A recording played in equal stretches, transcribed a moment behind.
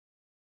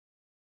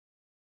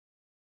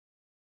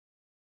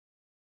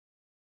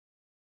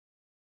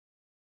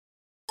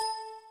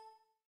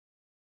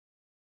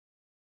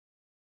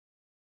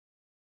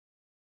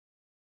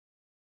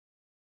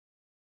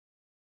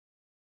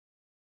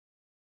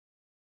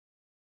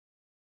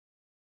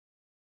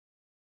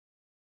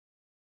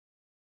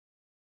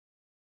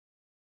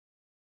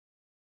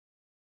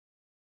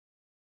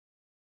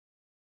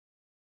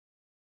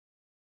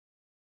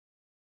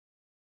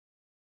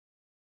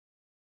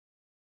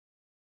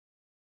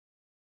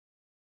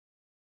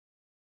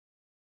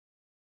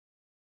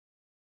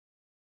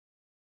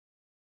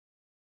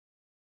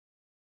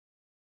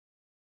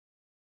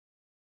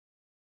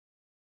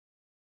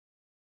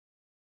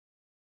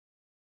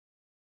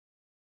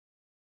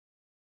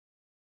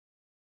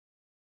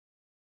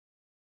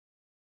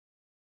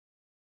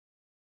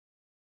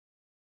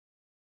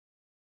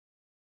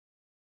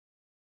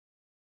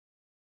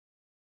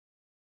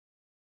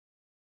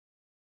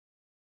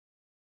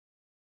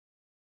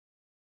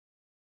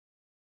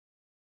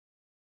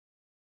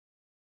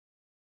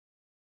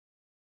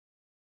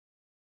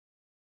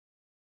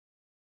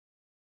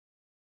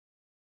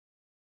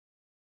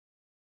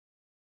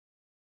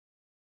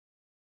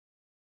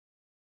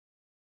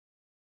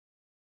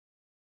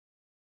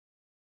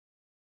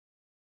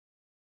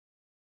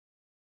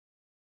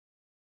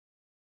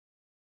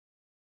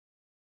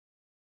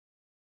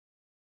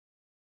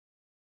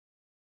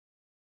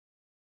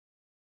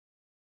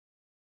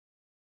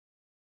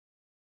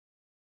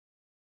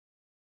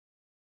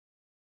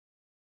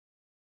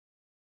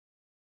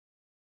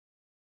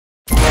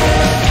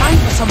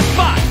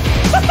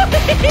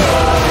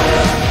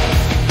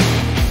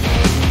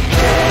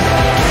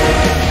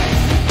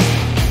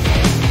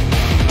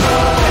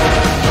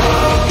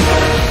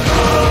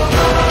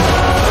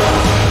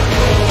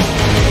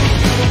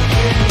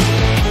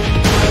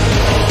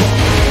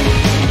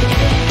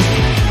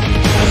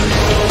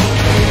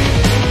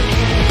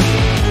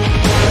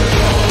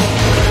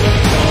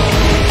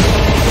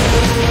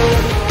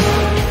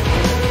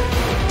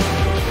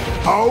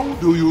How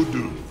do you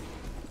do?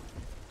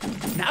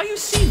 Now you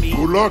see me.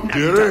 Good luck, now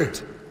you dearie.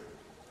 don't.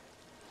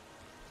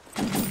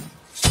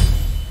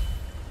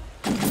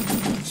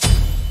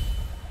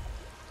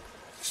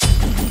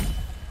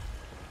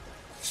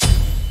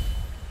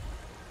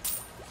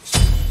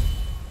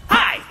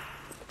 Hi!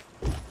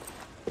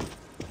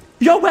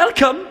 You're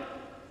welcome.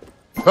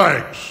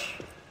 Thanks.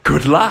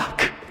 Good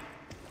luck.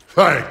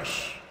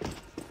 Thanks.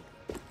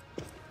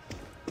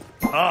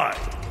 Hi.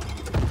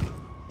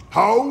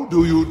 How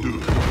do you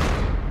do?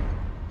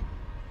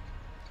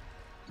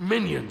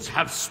 Minions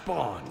have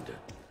spawned.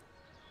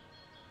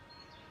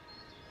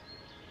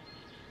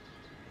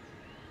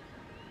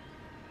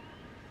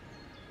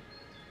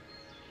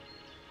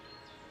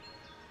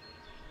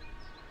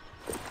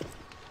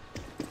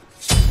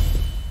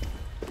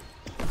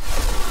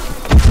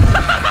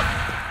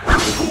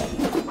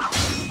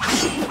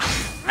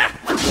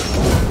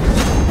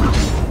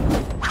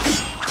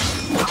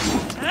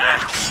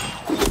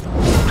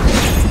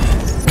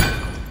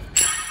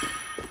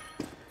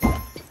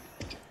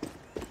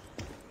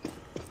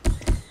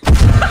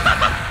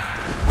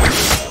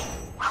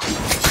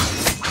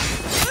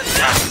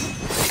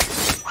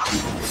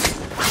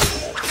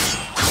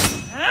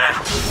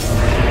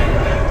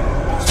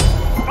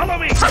 Follow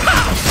me!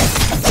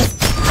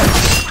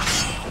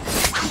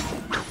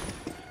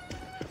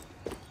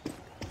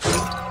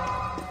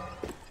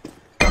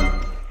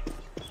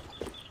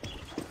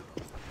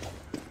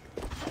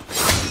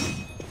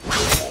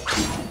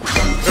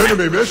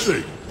 Enemy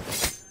missing.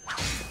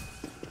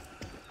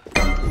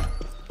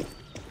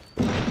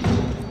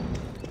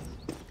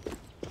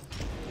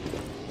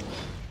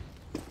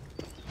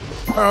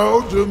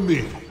 How do me?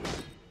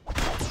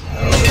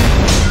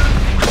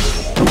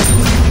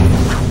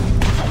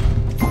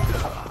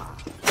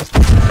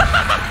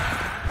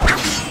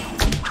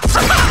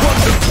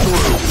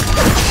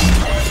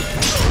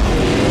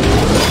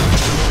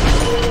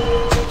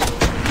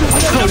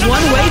 A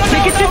one-way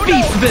ticket to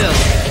Beastville.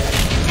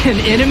 An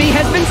enemy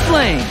has been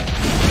slain.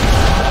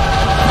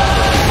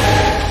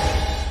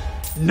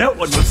 No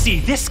one will see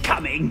this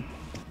coming.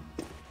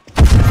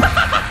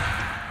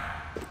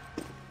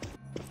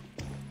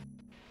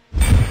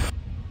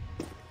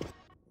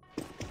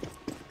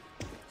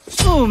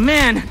 Oh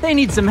man, they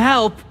need some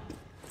help.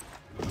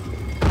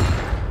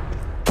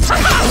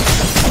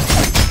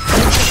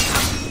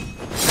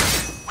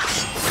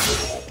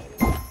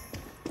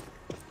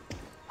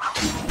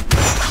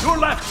 Your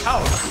left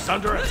tower is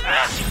under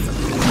attack.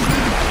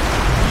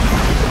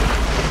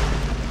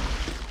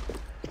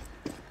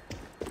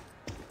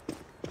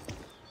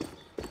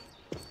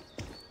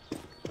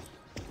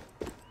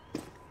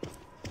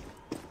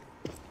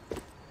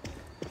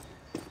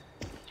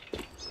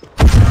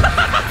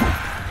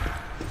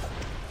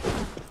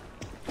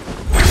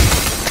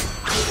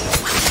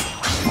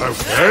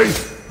 Okay.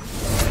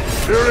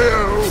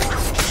 Cheerio.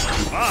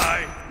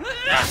 Bye.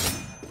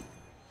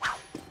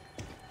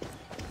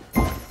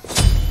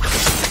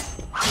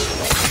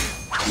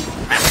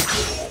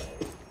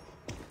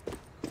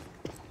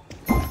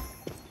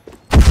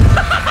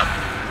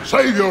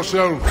 Save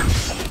yourself.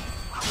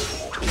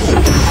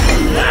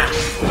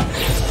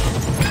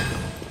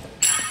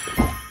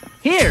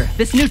 Here,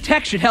 this new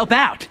tech should help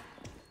out.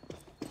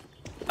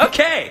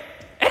 Okay.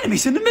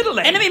 Enemies in the middle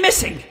lane. Enemy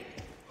missing.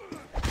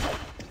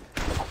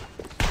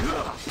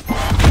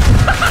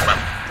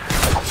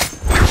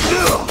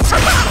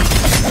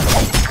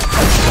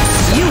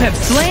 You have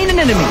slain an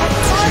enemy.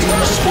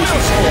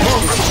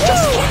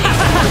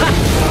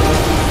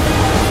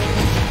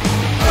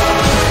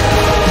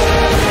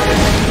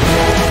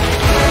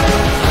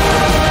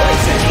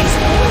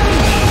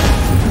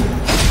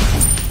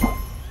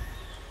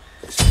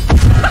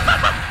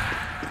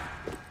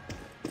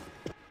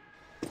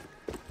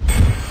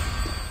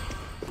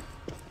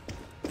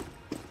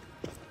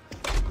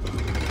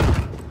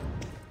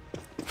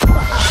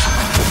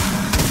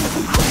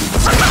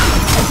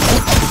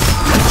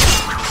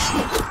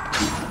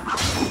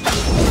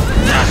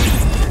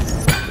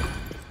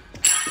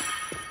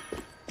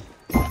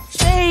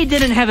 They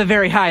didn't have a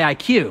very high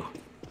IQ.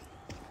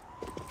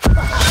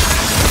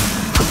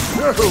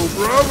 Oh,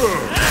 bravo.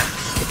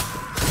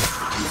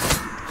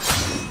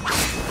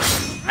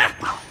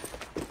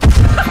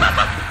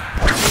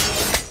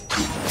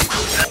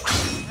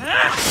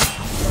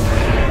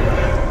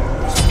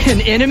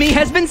 An enemy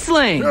has been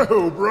slain.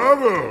 Oh,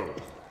 bravo.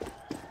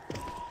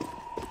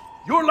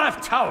 Your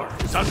left tower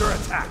is under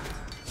attack.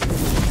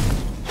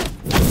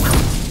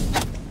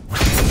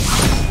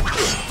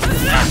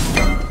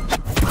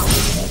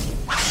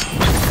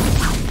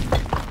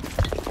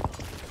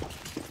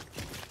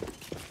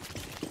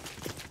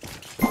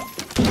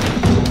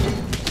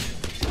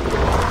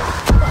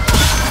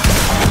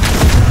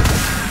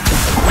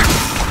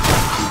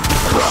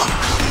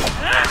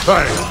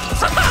 Thanks.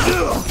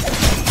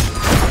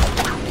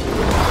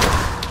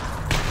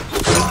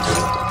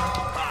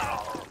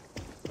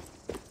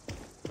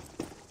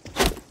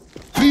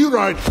 Be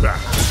right back.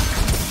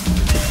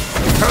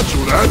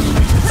 Cancel that.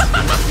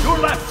 Your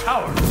left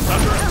tower is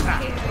under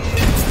attack.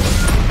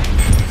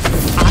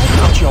 I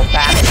got your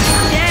back.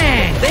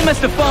 They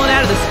must have fallen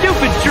out of the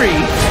stupid tree.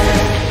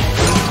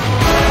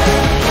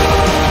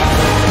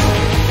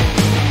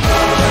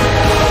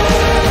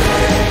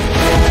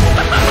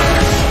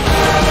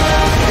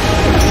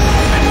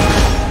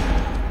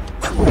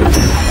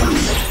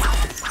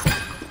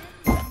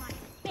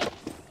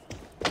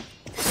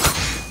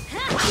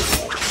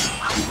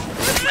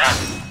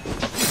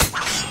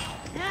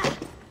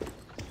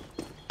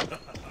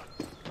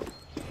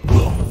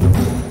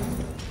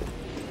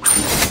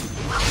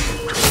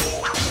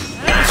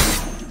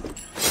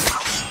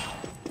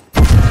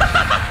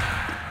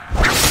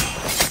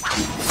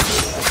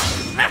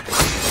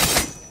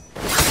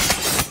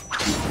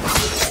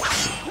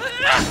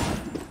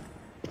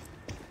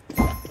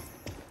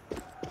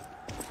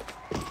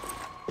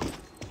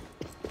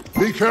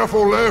 Be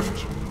careful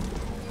left.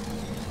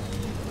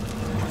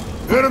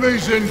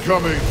 Enemies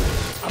incoming.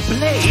 A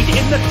blade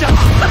in the dark.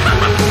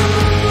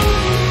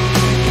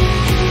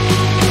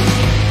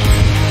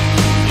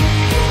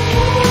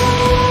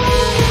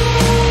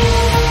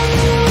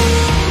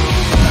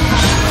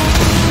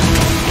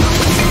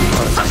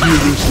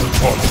 Here is the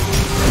pot.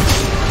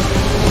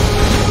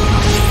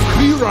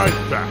 Be right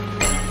back.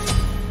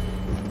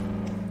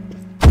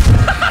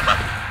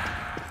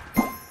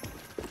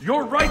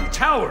 Your right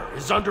tower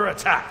is under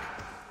attack.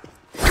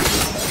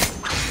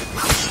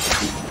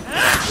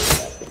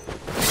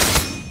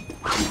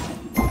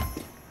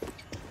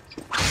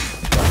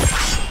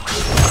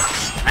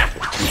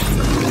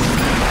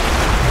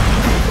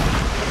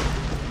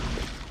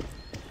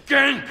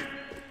 Gank!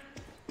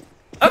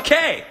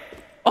 Okay,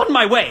 on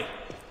my way.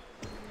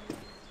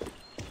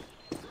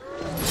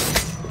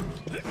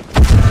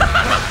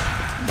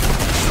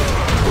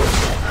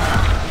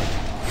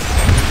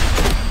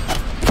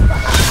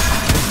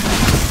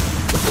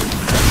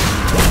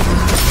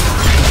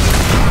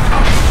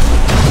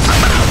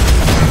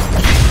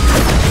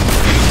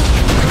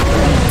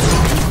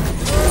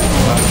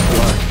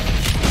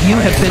 You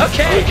have been...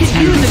 Okay. You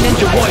can use a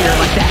ninja warrior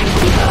like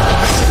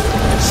that.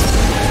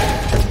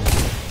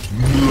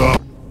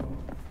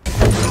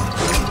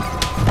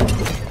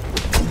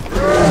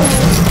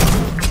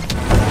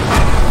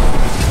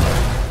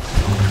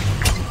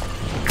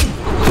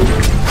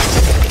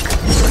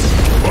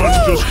 One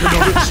just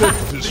cannot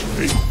accept this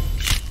fate.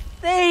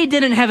 They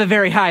didn't have a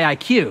very high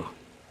IQ.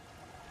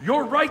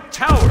 Your right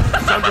tower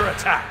is under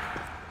attack.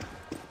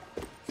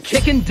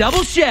 Chicken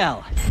double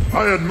shell.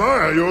 I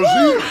admire your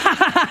zeal.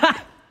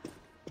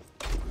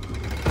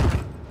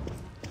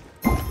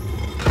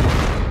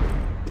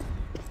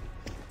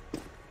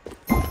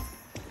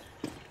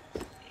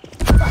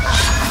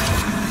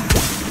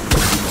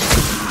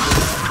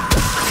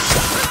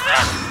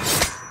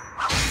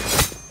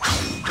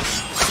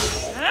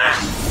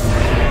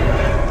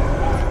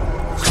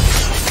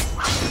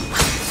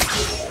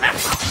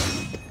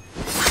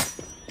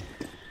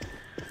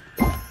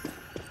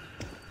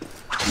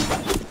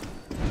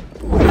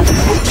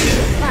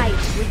 Fight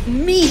with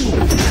me!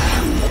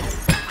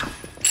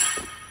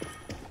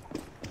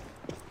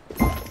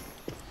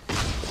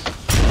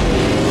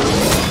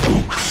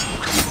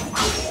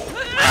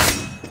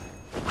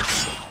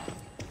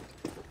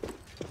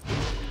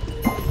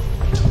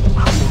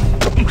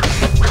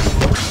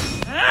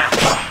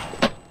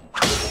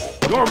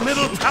 Your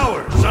middle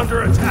tower is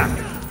under attack.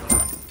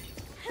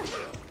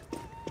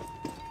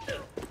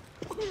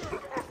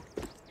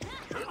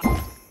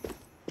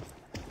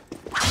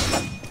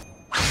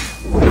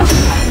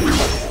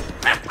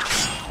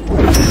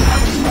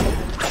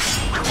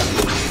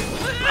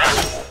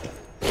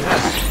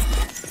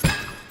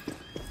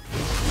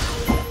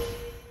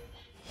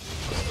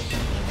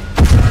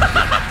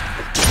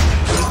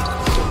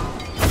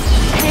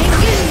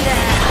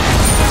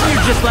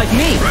 You're just like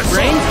me.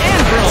 Brains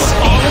and brills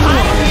all in one.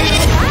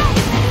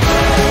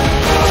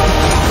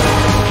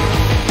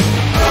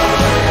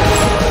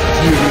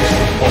 Here is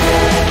the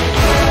pot.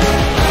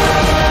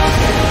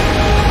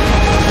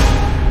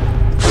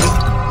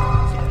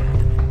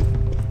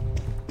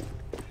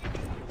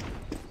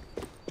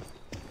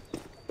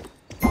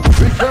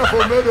 Be careful,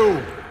 Meadow.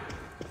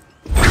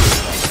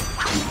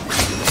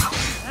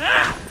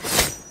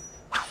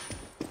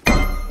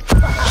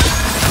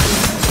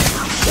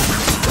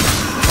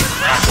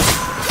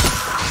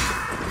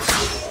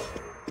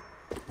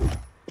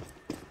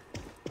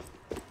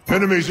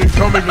 Enemies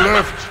incoming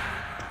left.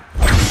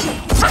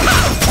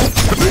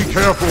 Be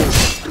careful.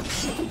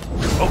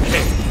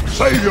 Okay,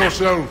 Save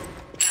yourself.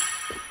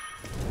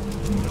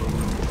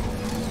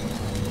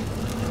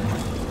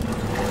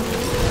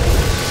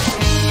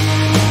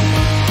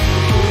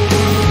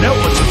 no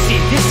one will see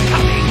this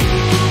coming.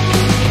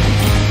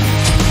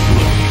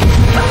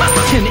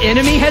 An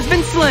enemy has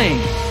been slain.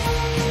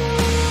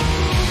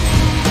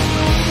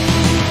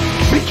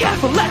 Be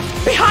careful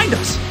left, behind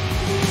us.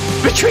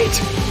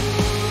 Retreat.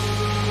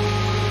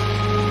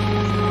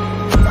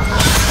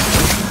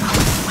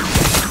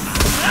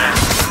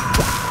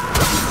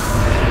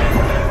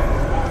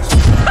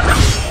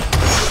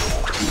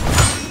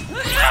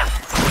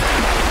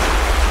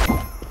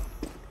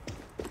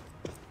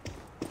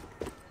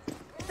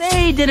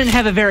 They didn't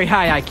have a very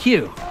high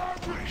IQ.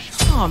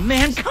 Oh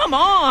man, come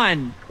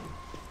on!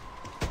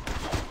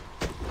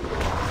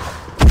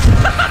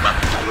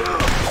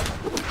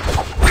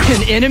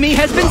 An enemy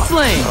has been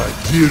slain! My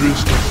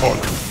dearest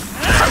Apollo.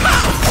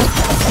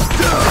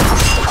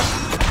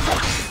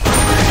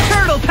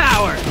 Turtle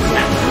power!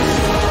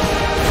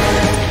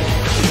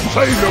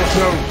 Save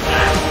yourself!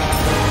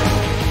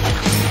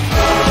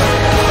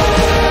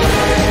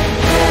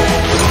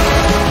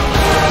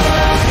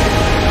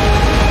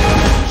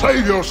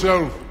 Save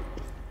yourself!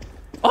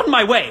 On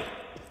my way!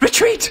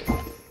 Retreat!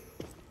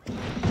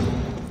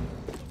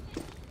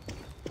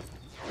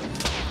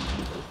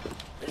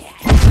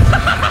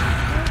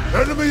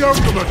 Enemy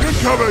ultimate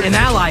incoming! An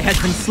ally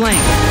has been slain.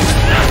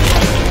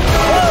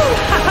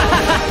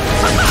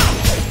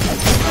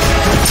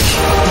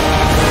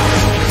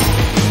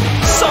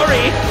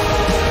 Sorry!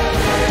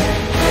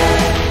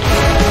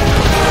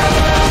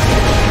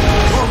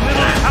 Your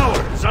middle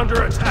tower is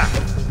under attack.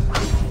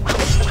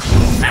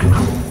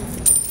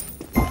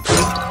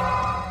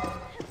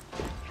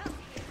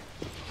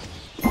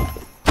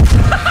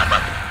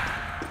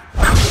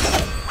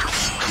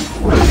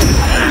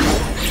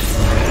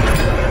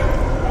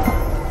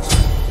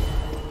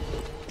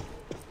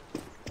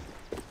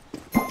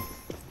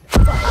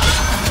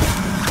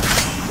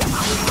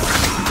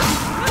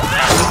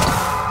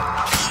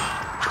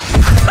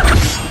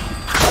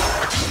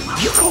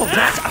 You call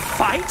that a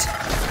fight?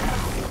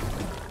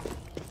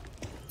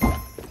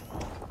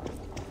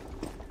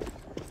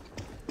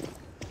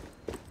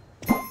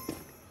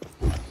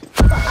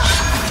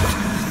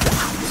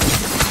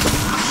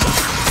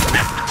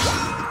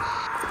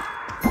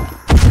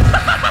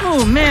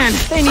 Oh man,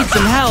 they need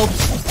some help.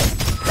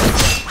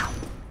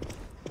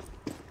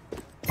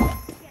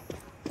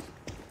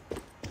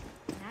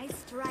 Nice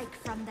strike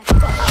from the...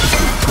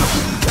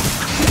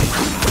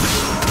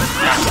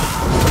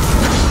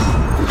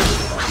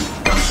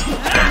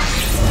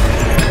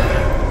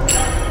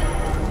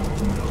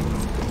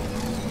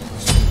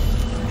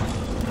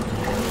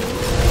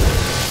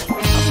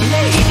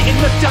 Blade in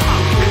the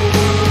dark!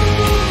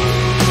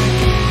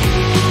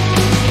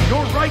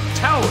 Your right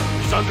tower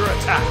is under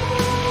attack.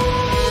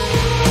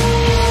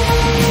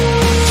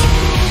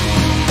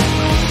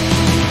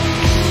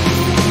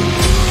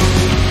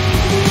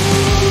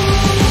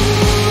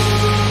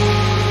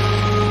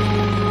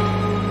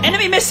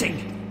 Enemy missing!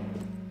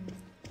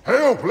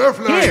 Help, left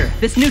lane! Here,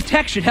 this new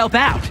tech should help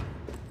out.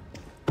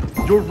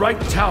 Your right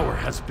tower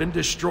has been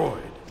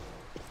destroyed.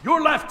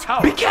 Your left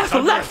tower Be careful,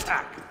 is under left!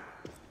 attack.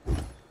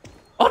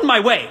 On my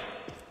way!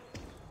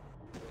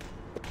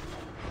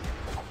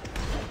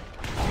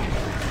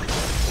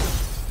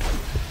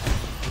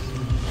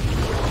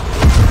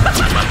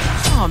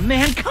 Oh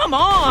man, come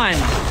on!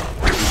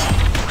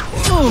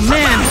 Oh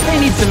man, they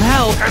need some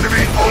help.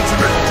 Enemy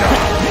ultimate down!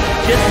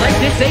 Just like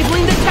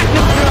disabling the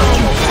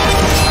technodrome.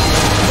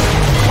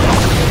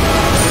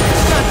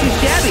 Not too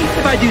shabby,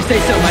 if I do say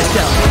so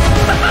myself.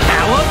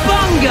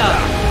 Cowabunga!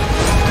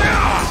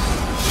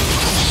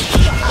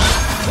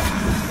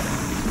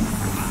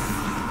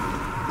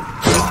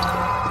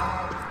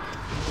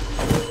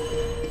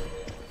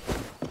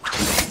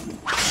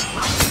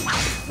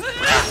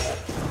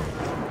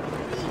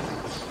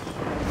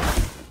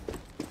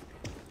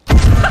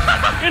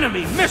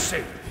 Enemy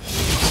missing!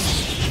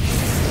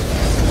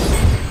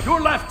 Your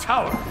left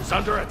tower is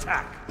under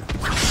attack.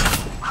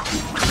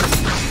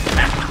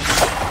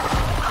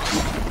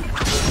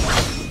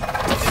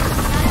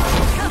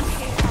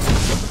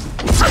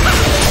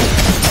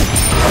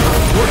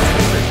 Your team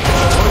has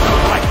destroyed the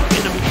right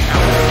enemy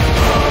tower.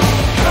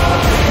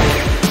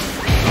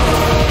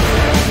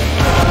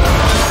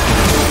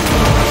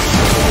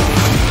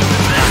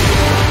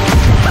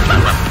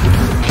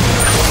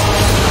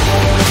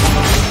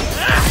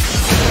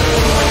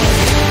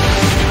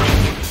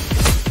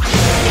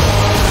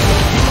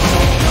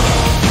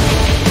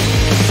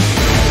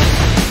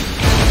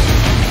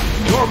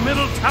 Your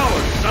middle tower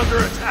is under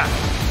attack.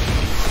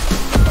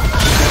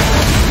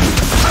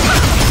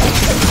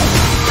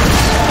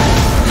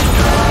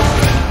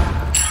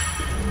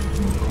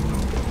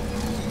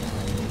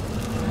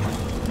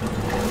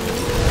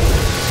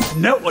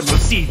 No one will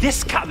see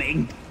this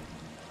coming.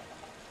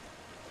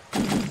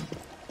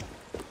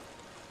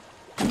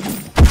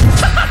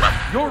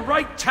 Your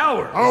right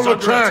tower is I'll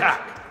under attack.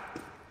 attack.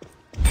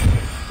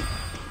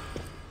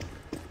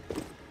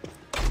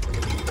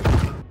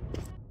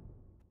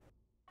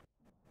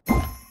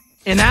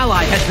 An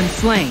ally has been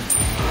slain.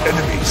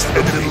 Enemies in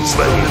the middle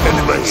lane!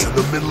 Enemies in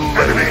the middle lane!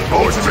 Enemy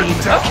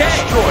ultimate down! Okay.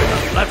 Destroy the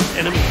left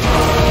enemy.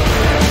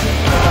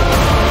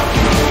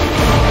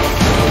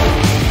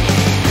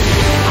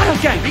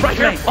 Okay, right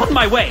here, on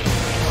my way.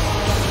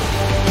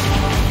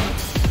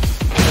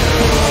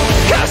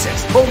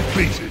 Curses!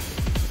 Completed!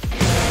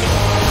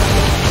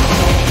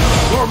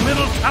 Your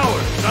middle tower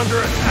is under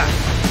attack.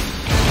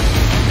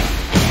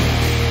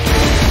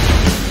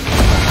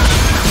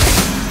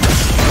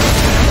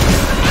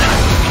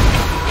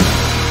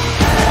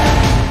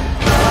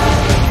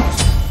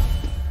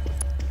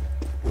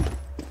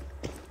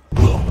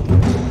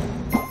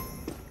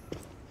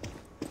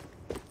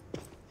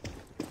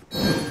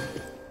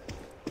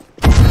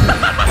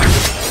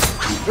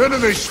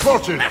 Enemy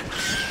spotted!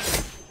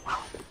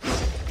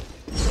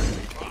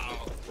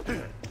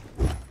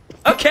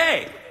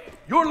 Okay!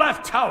 Your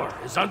left tower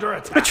is under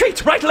attack.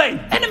 Retreat, right lane!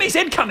 Enemies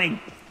incoming!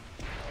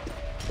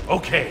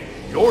 Okay,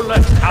 your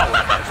left tower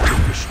has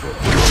been destroyed.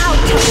 Out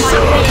of my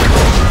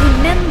way!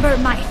 Remember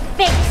my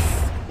face!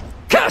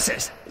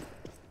 Curses!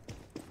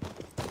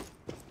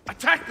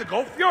 Attack the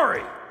Gulf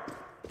Fury!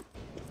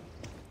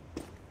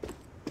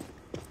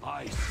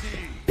 I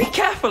see. Be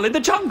careful in the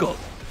jungle!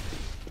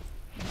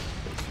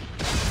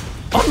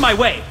 On my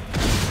way!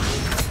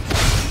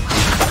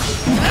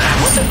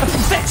 What a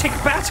pathetic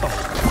battle!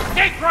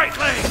 Take right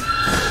lane!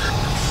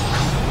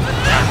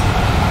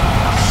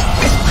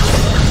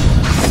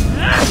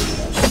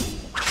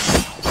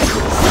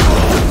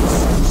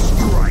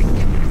 Strike!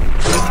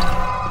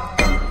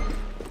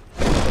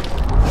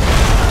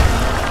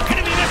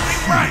 Enemy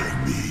missing right!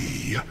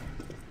 Me.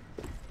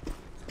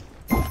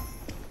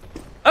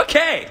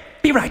 Okay,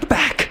 be right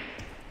back.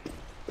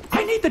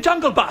 I need the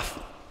jungle buff.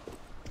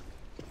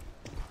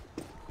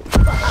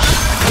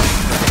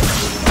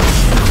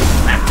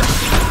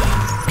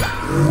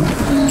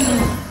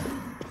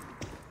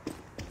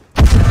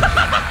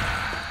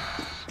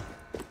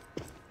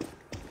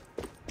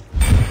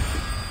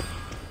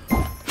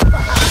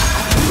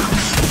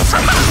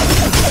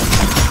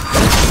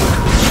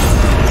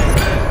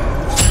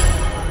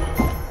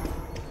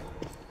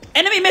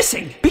 Enemy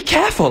missing! Be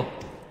careful!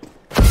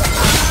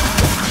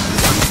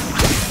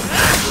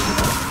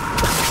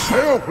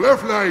 Help,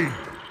 left lane!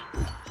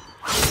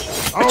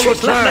 I'll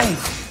Retreat, left attack! lane!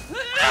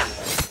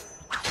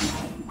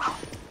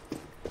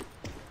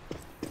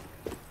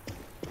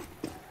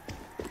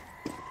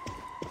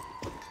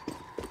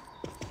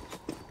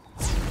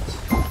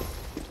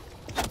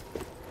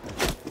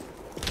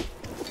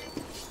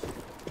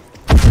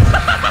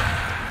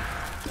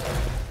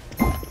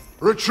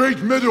 Retreat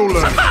middle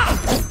lane!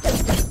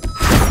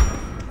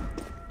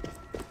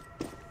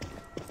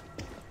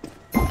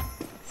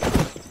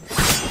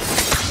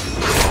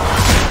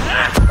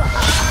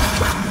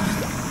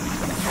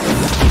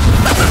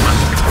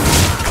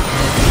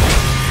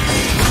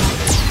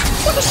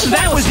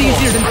 That was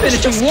easier than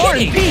finishing war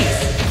in peace!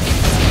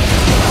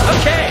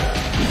 Okay!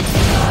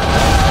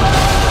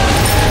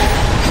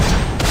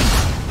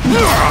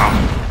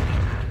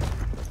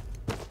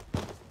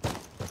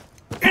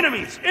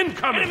 Enemies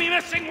incoming! Enemy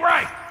missing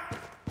right!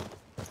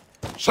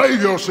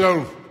 Save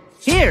yourself!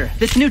 Here,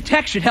 this new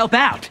tech should help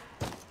out.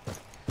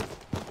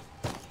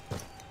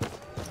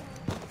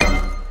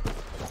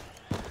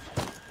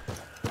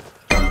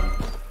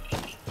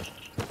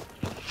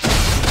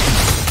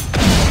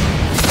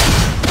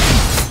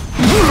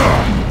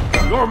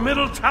 Your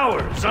middle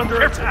tower is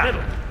under attack.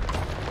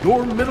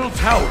 Your middle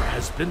tower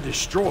has been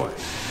destroyed.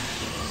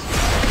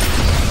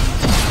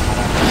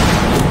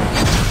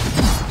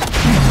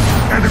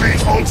 Enemy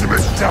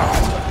ultimate down!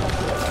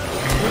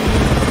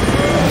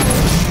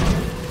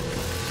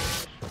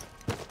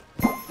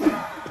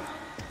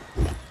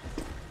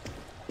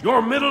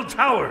 Your middle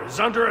tower is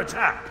under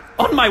attack.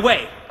 On my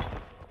way.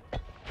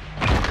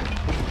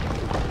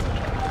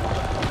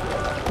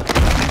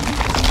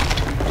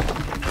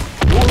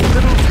 Your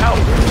middle tower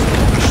has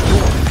been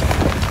destroyed.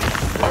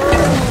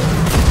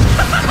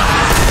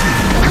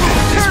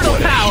 Turtle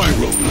power!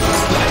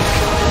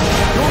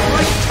 Your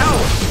right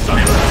tower is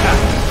under attack.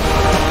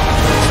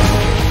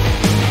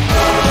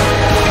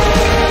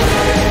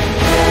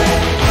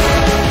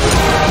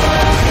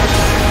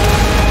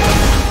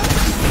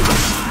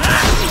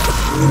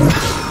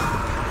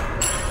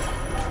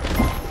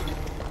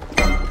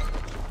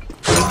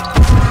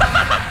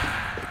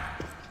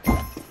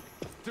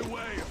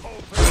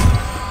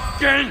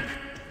 Gank!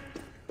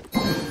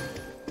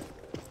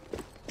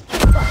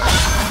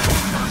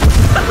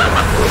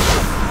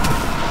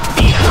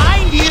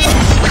 Behind you!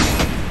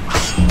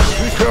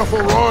 Be careful,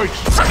 right!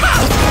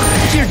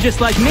 You're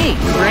just like me,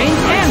 brains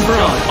and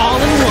brawn,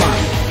 all in one.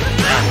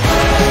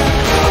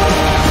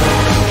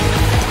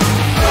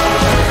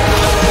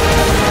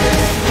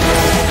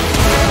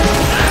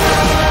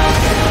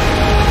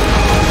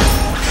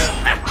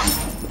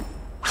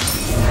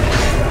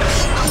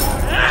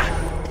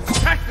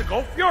 Attack the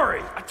Gulf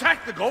Fury!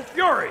 Attack the Gulf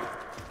Fury!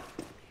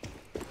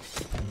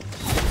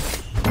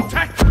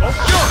 Attack the Gulf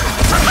Fury!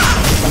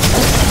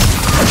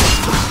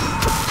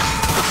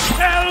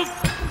 Help!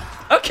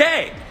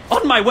 Okay,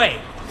 on my way.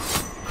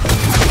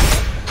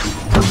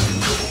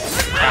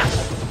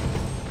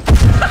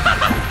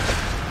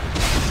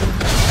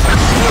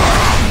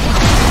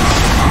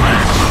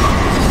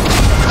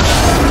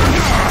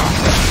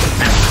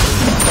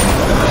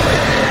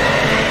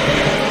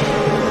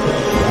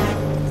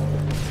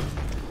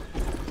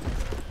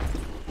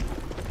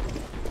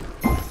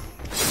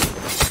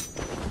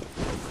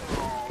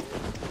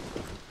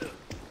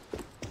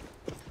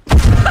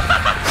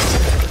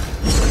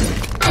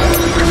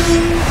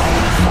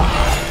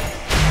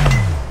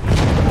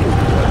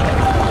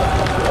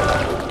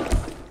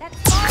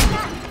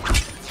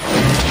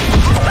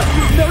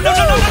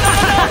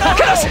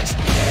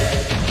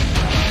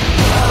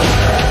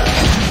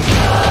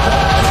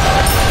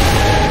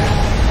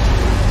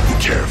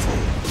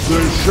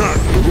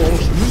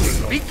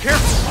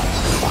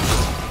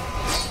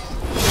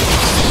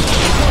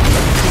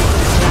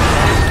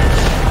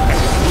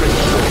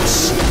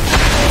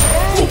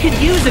 could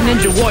use a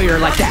ninja warrior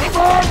like that.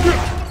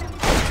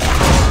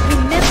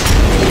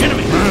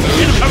 Enemy!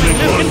 Incoming!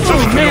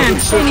 Oh man,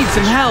 I need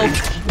some help.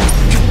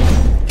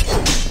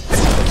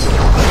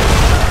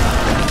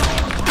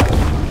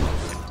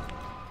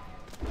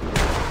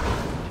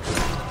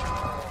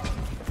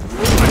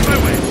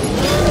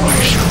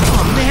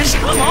 Oh man,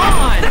 come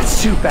on!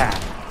 That's too bad.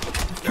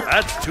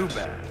 That's too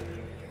bad.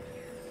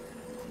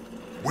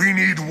 We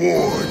need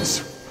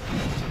wards.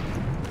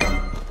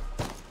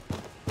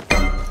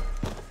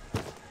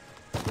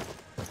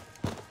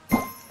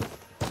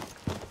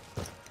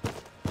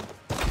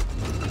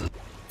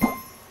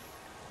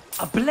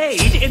 A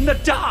blade in the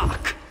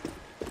dark!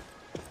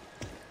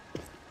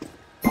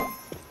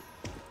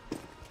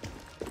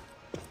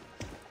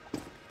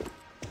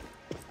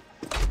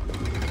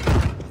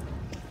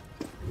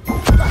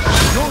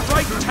 Your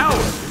right tower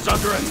is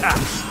under attack!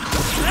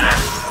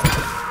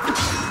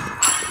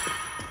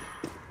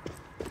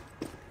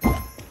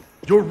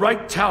 Your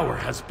right tower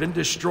has been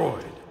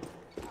destroyed.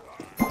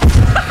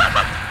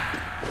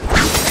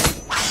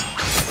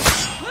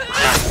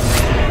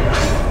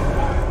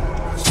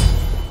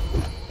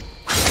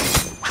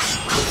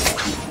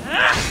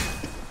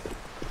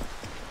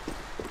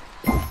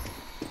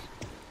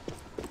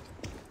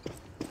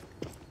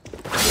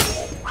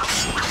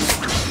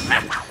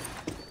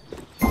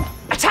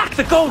 Attack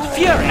the Gold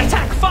Fury!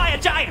 Attack Fire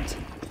Giant!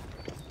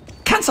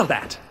 Cancel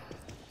that!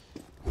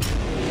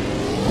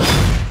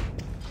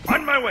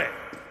 On my way!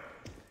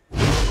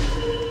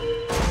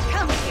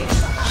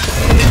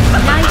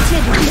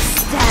 United we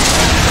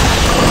stand.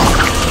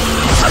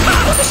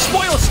 Oh, the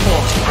spoil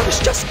sport! I was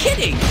just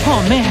kidding!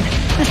 Oh man,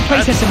 this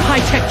place has some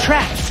high-tech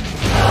traps.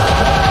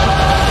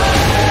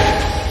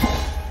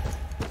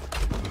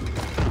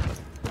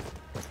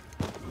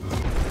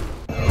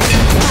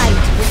 Fight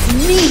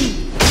with me.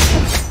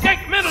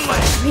 Take middle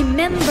lane!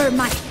 Remember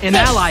my An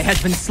ally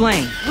has been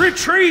slain.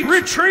 Retreat!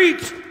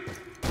 Retreat!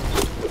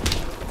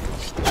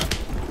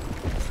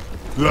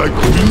 Like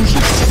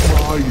music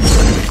fire.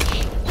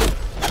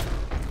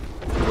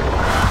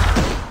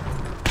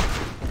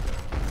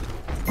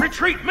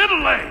 Retreat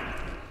middle lane!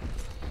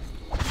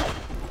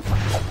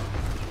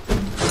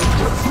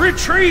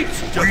 Retreat!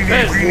 We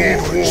Defend! need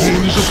wards.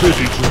 Seems a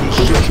pity to this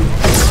session.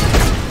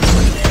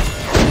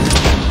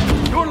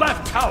 Your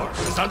left tower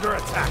is under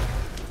attack.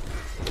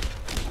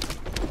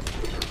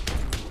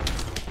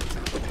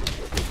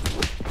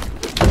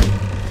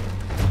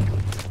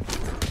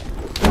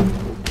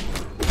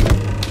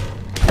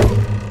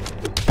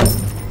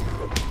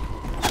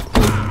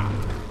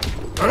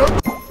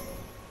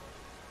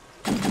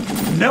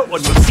 No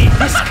one will see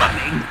this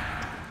coming.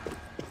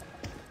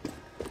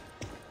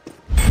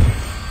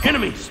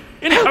 Enemies!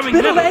 Incoming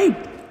Middle middle! lane!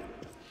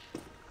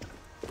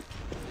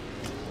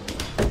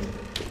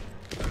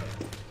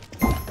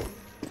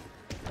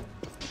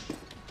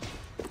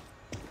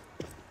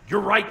 Your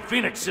right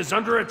Phoenix is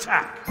under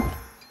attack.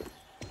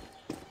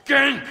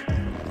 Gank!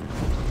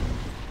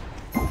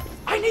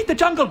 I need the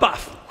jungle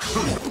buff.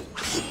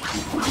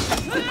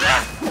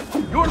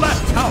 Your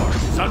left tower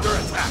is under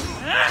attack.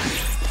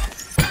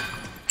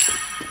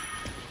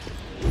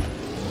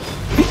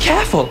 Be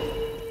careful!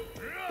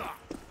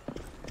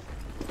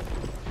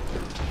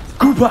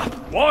 Group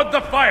up! Ward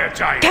the fire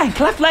giant. Gank,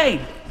 left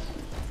lane!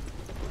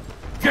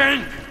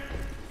 Gank!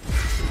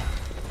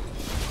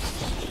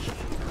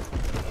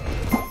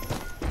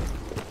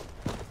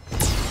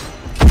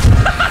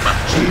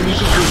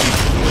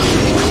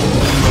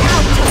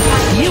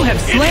 You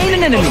have slain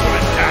an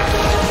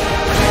enemy!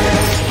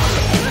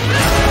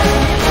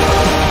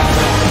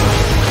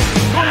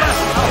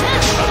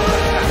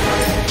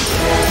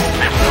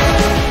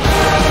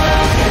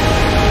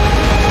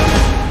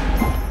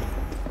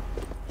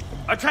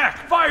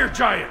 Attack fire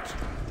giant.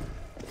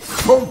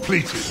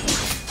 Completed.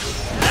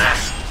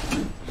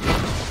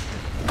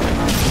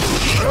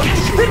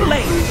 Gank, middle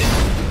lane!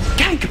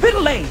 Gank,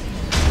 middle lane!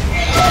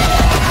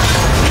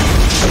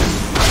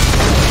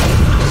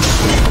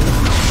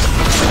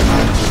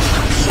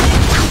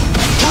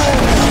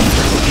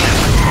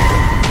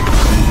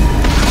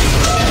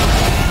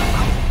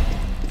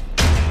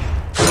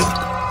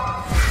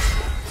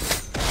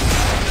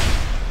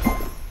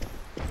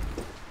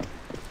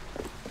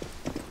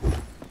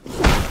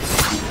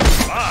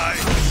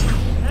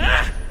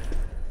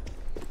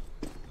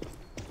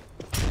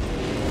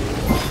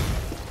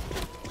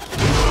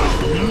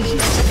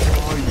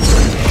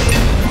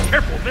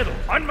 Careful middle,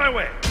 on my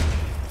way.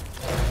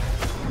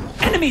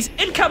 Enemies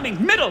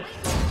incoming, middle!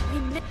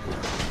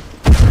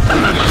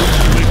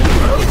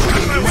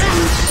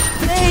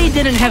 They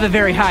didn't have a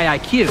very high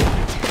IQ.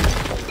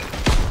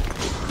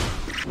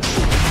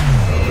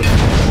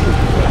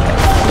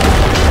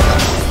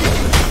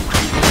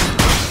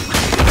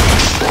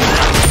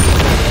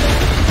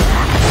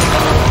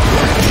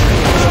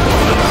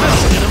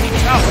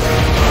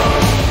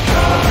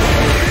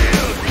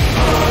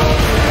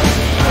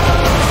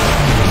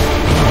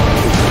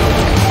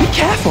 Be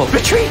careful!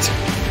 Retreat!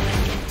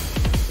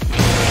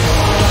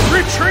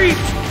 Retreat!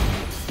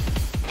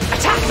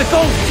 Attack the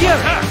Gold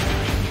Fury!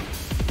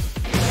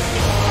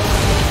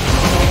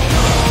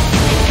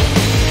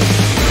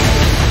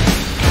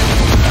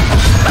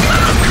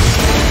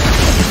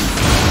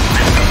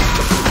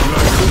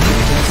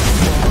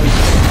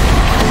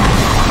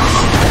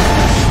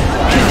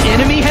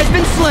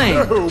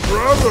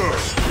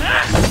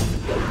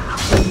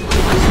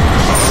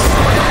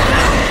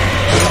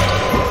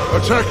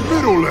 Attack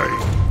middle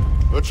lane!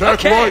 Attack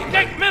Okay, right lane!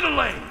 gank middle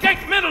lane!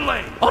 Gank middle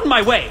lane! On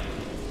my way.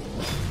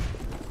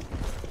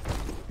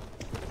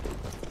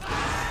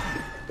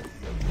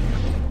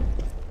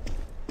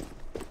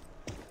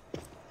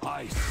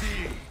 I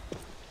see.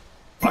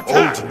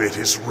 Attack! Ultimate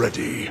is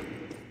ready.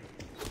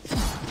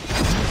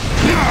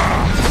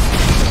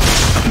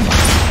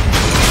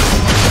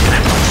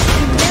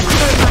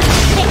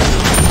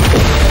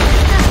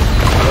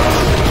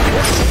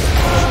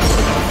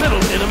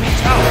 Middle enemy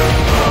tower!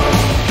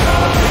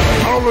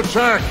 I'll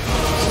attack!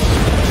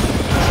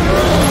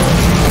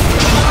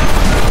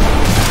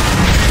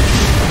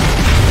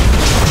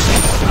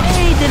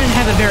 They didn't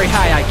have a very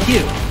high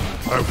IQ.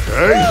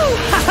 Okay.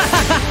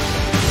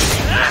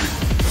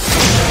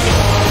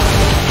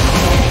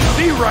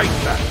 Be right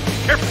back.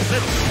 Careful,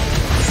 middle.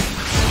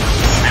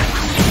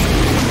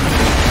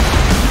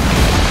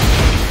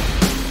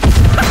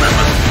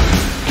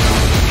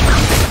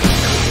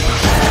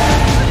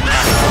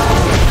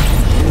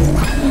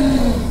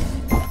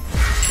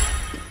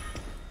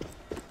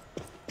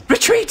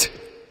 Retreat!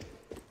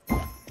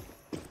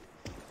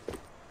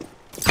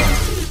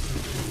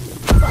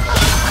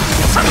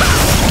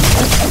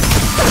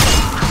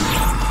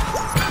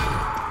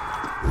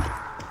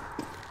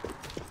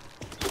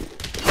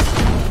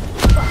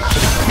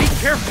 Be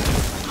careful.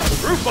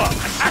 Group up.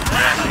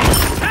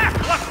 Attack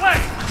left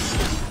lane.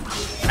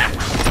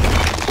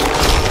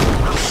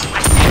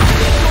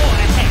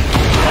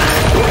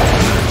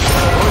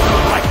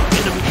 Right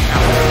enemy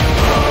tower.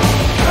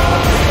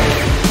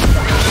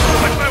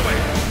 Watch my way.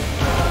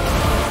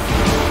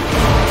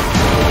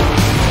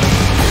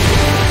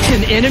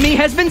 An enemy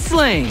has been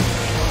slain.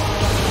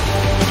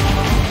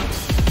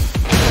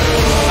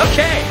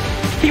 Okay,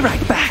 be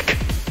right back.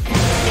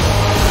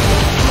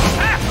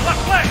 Attack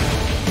left lane.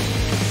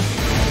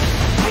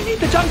 I need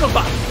the jungle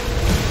buff.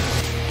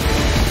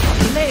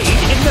 Blade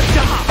in the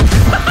dark.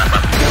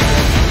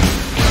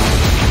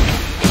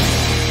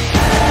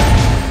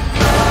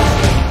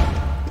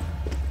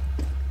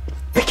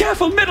 Be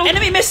careful, middle.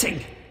 Enemy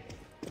missing.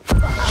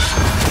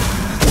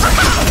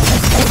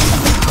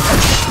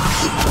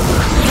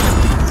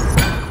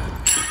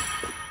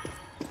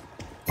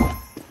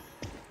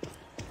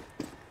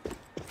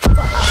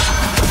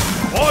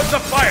 Towards the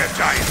fire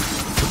giant.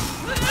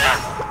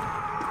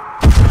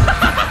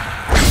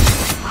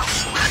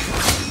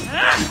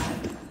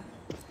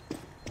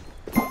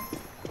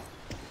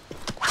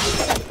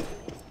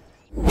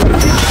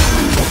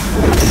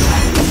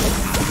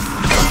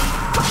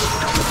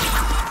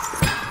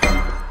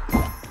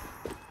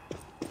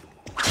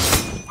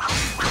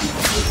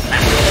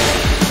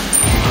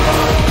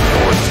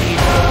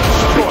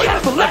 Be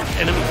careful, left.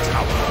 Enemy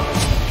tower.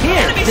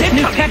 Here, this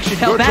new tech should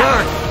help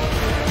out.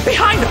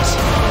 Behind us!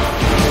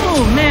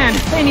 Oh man,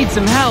 they need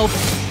some help.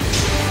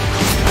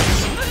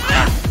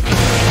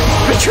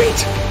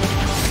 Retreat!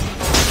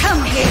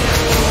 Come here.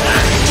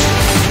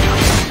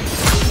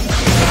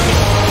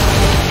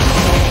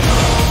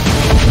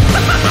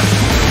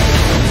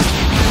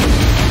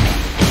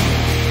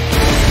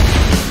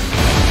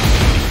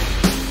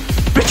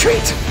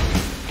 Retreat!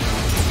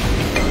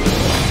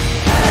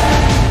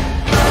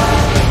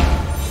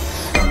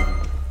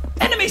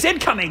 Enemies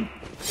incoming!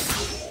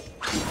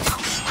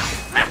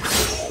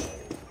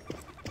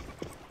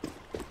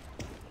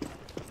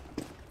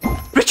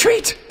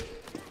 Retreat!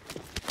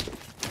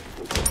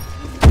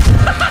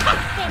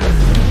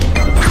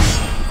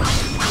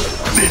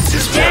 This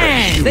is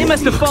Dang, they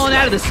must have fallen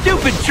out of the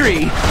stupid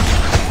tree.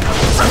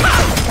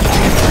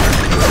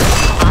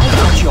 I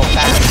got your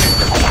back.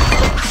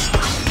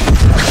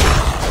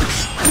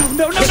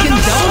 No, Chicken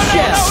double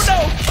shell. No.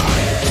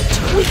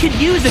 We could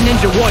use a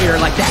ninja warrior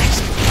like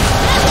that.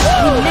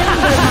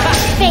 Remember my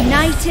fate.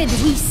 United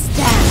we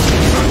stand.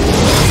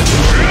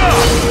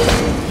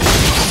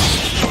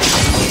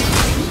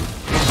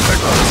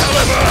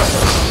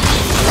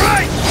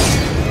 Right!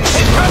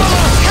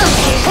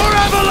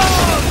 Forever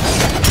long!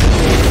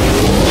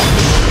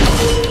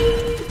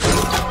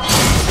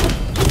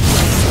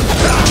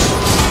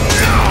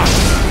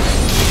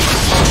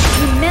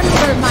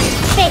 Remember my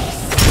face.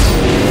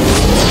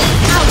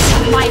 Out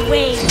of my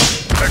way.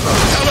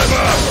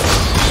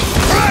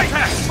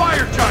 Attack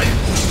fire giant!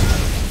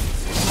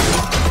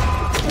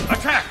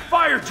 Attack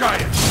fire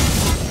giant!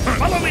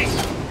 Follow me!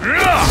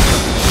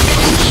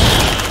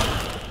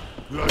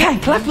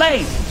 Tank left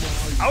lane.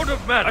 Out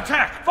of mana!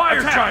 Attack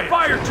fire giant!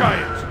 Fire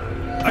giant!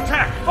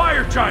 Attack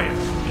fire giant!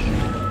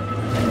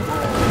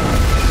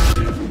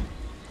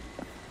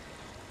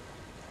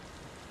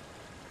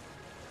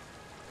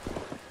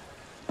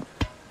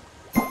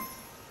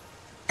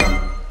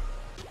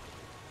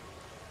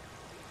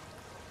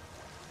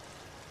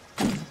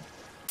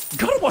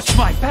 Gotta watch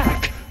my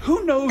back.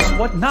 Who knows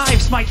what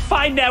knives might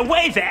find their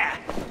way there?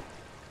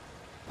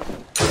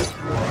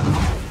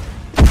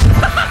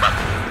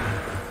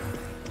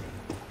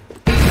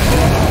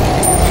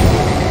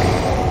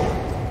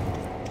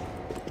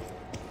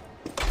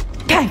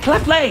 Tank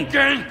left lane.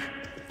 Gank!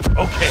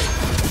 Okay.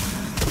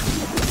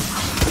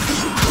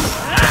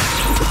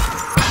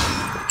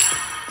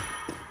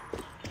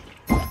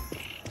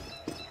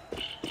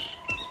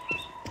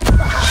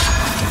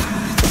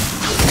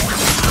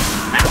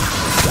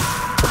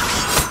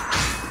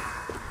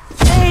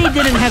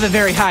 have a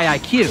very high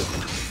IQ.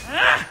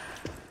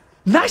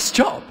 Nice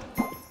job.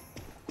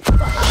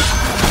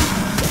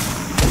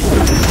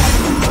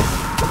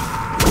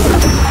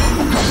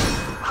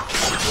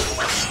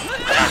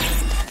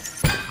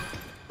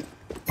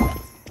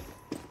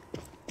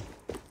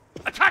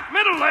 Attack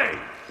middle lane.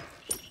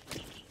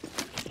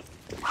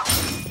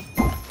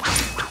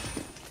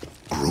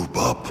 Group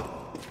up.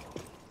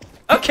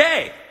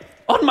 Okay,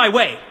 on my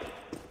way.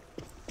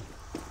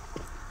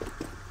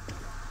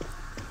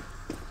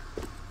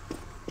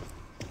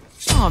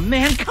 Oh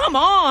man, come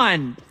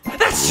on!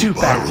 That's too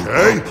bad.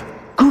 Okay.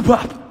 Group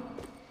up.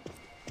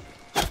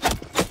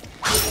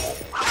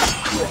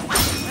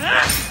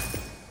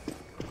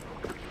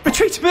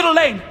 Retreat middle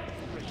lane.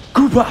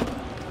 Group up.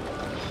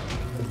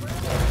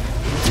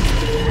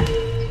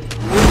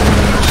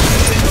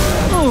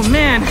 Oh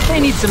man,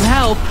 they need some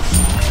help.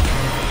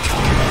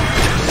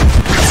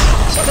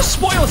 What a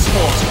spoil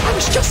sport. I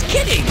was just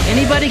kidding.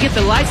 Anybody get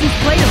the license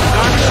plate of the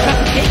garbage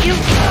truck to get you?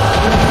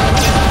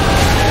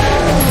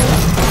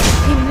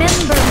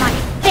 Remember my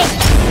face.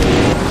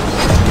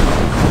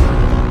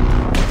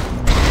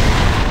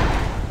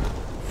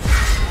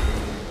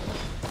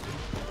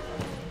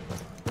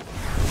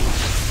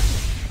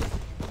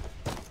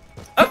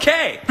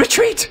 Okay,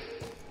 retreat.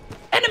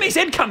 Enemies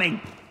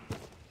incoming.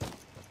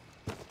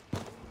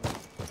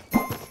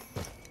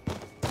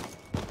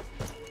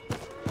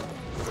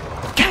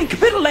 Gank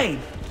middle lane.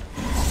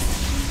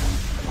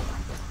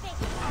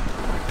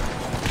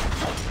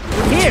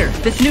 Here,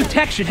 this new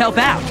tech should help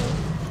out.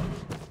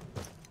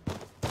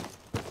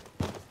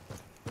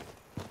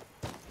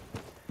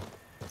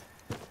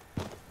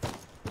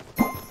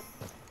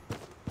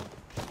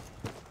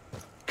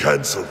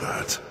 Cancel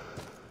that.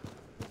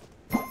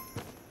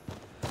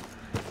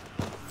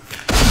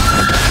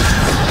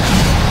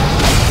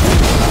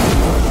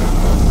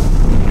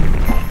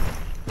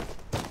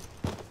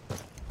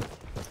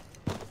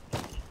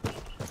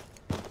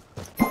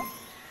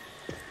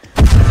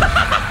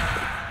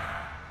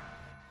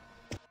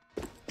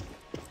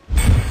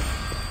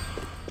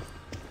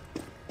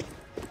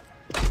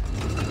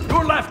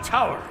 Your left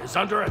tower is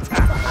under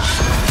attack.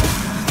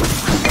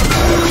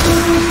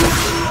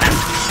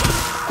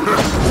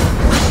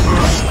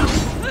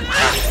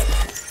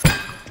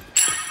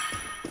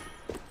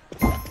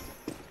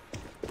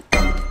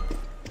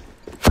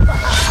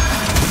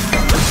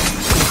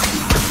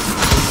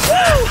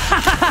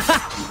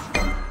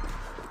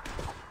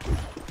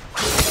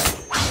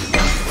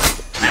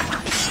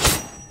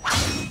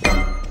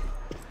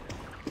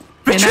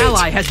 An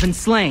ally has been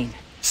slain.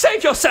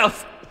 Save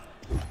yourself.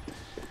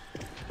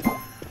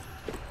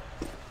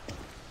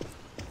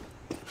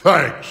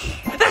 Thanks.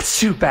 That's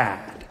too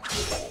bad.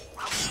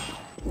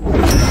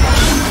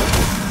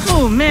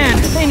 Oh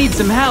man, they need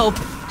some help.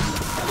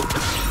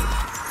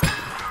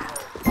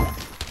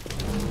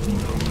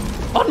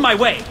 On my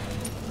way.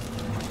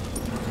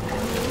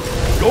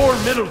 Your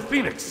middle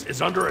phoenix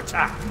is under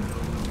attack.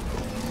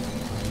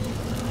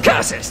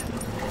 Curses!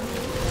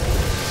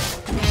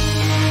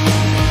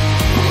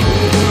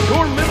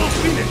 Your middle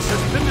phoenix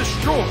has been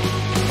destroyed.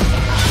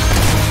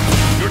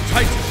 Your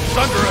titan is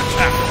under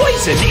attack.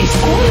 Poison is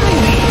all I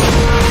need.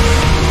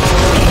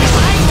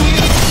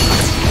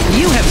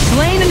 You have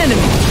slain an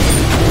enemy.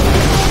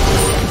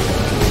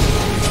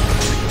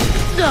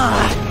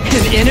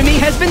 An enemy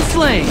has been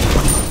slain.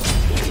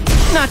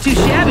 Not too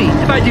shabby,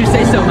 if I do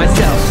say so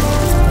myself.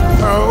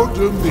 How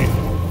to me.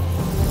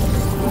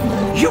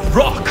 You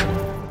rock!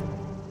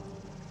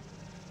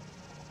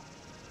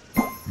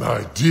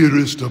 My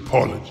dearest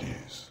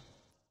apologies.